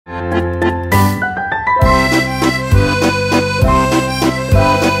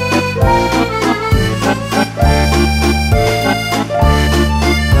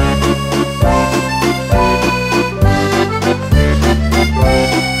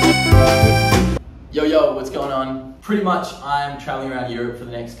Yo, what's going on? Pretty much I'm traveling around Europe for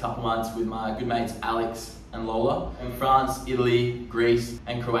the next couple months with my good mates Alex and Lola in France, Italy, Greece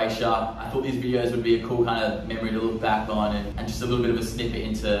and Croatia. I thought these videos would be a cool kind of memory to look back on and just a little bit of a snippet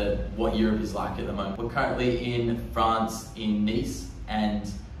into what Europe is like at the moment. We're currently in France, in Nice,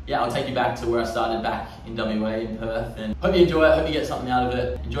 and yeah, I'll take you back to where I started back in WA, in Perth, and hope you enjoy it, hope you get something out of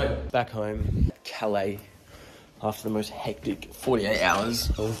it. Enjoy. Back home, Calais, after the most hectic 48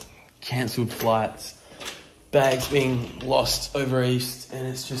 hours of cancelled flights, bags being lost over East, and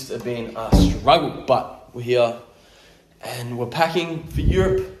it's just been a struggle, but we're here and we're packing for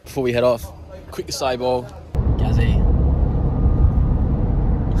Europe. Before we head off, quick acai bowl, Gazzy.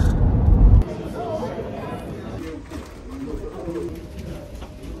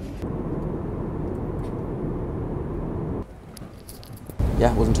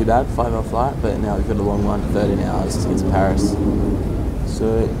 Yeah, it wasn't too bad, 5-hour flight, but now we've got a long one, 13 hours to get to Paris.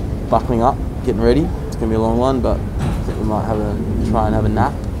 So, buckling up, getting ready. It's gonna be a long one, but I think we might try and have a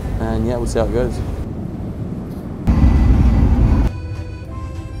nap, and yeah, we'll see how it goes.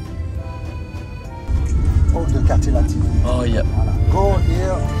 Oh, the quartier latin. Oh, yeah. Go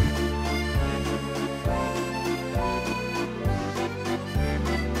here.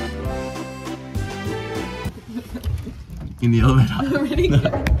 In the elevator. Ready?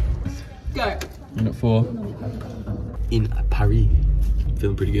 Go. Minute 4. In Paris.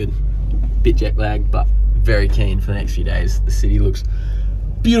 Feeling pretty good. Bit jet lagged, but very keen for the next few days. The city looks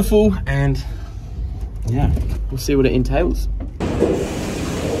beautiful, and yeah, we'll see what it entails.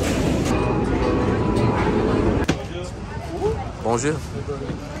 Bonjour.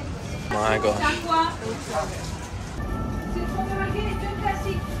 My gosh.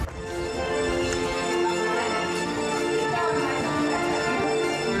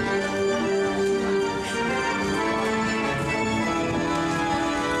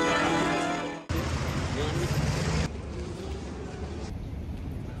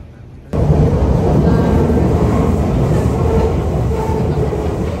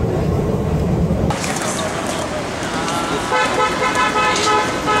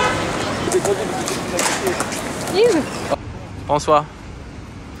 Bonsoir.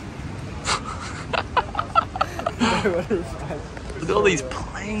 Look at all these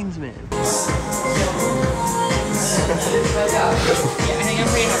planes, man.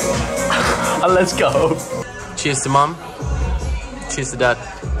 Let's go. Cheers to mum. Cheers to dad.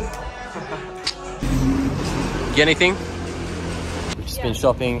 Get anything? We've just been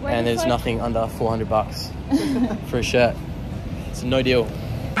shopping and there's nothing under 400 bucks for a shirt. It's a no deal.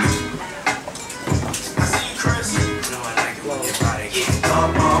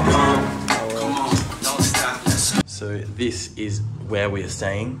 So this is where we are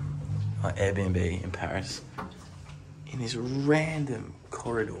staying, our Airbnb in Paris, in this random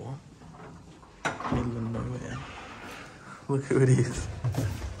corridor, middle of nowhere. Look who it is.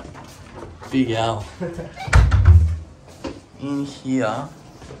 Big Al. In here,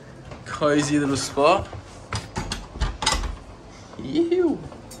 cozy little spot. Ew.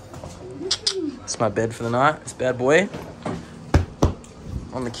 It's my bed for the night, this bad boy.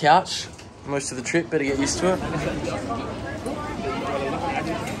 On the couch most of the trip, better get used to it.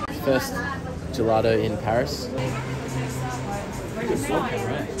 First gelato in Paris. Look at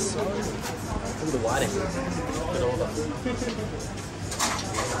the lighting. Look at all that.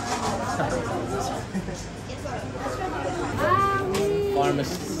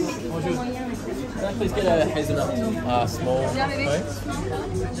 Bonjour. Can I please get a hazelnut small cone?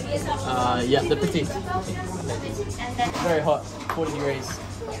 Yeah, the petite. Very hot, 40 degrees.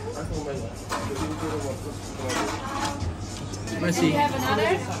 Merci. Do you have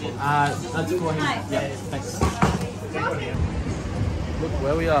another? That's for him. Yeah, thanks. Look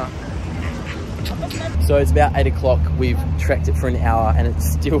where we are. So it's about 8 o'clock. We've trekked it for an hour and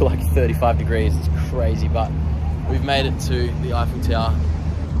it's still like 35 degrees. It's crazy, but we've made it to the Eiffel Tower.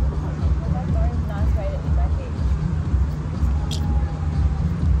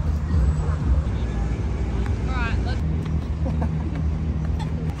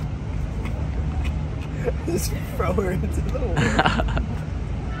 Just throw her into the water.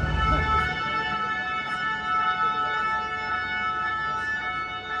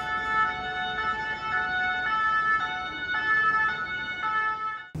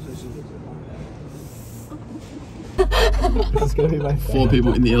 This is gonna be my 4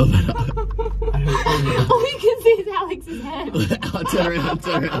 people in the elevator. I All you can see is Alex's hand. I'll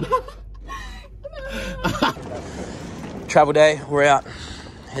turn around. Travel day, we're out.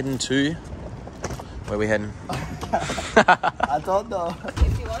 Heading to... Where are we heading? I don't know.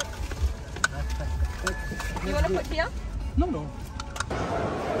 If you want. You want to put here? No.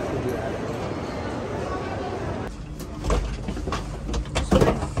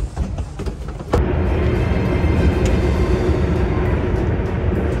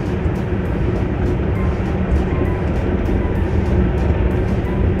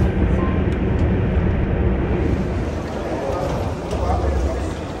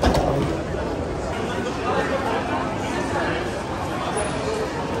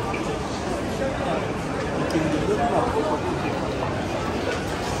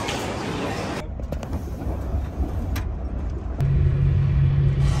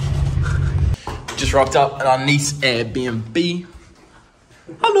 Just rocked up at our Nice Airbnb.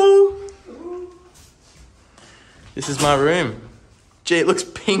 Hello. This is my room. Gee, it looks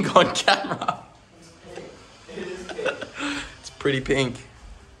pink on camera. It's pretty pink.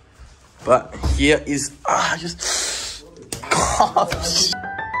 But here is just gosh.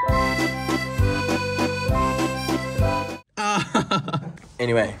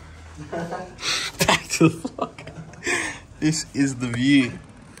 Anyway, back to the vlog. This is the view.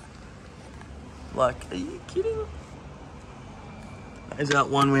 Like, are you kidding? There's out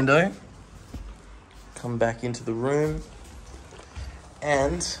one window. Come back into the room.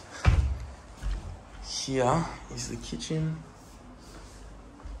 And here is the kitchen.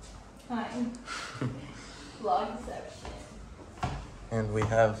 Hi. Vlogception. And we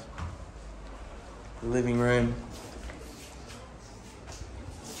have the living room.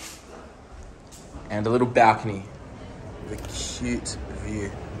 And a little balcony with a cute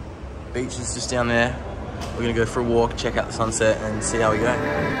view. Beach is just down there. We're gonna go for a walk, check out the sunset and see how we go.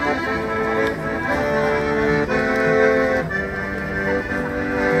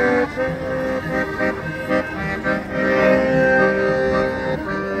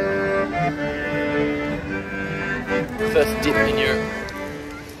 First dip in Europe.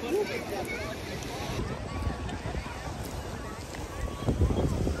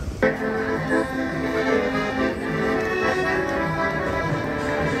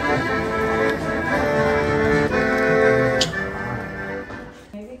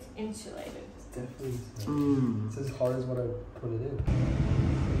 Maybe it's insulated. Definitely. It's as hard as what I put it in.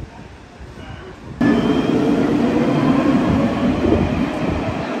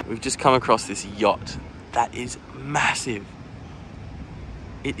 We've just come across this yacht that is massive.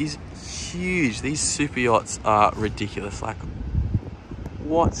 It is huge. These super yachts are ridiculous. Like,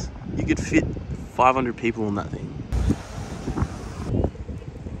 what? You could fit 500 people on that thing.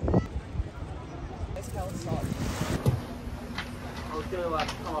 I was gonna like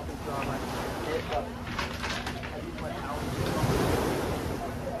come up and try my haircut.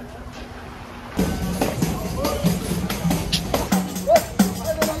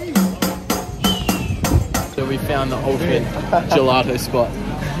 So we found the ultimate gelato spot.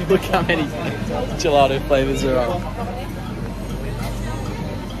 Look how many gelato flavors there are.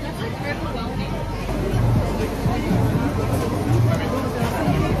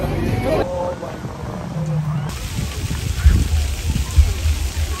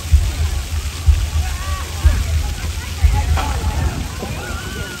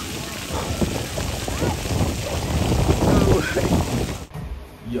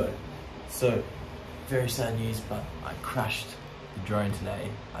 Yo, so very sad news, but I crashed the drone today.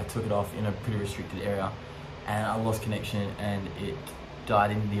 I took it off in a pretty restricted area and I lost connection and it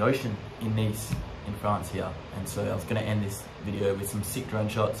died in the ocean in Nice in France here. And so I was gonna end this video with some sick drone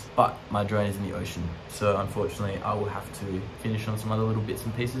shots, but my drone is in the ocean. So unfortunately I will have to finish on some other little bits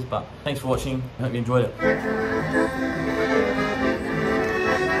and pieces, but thanks for watching. I hope you enjoyed it.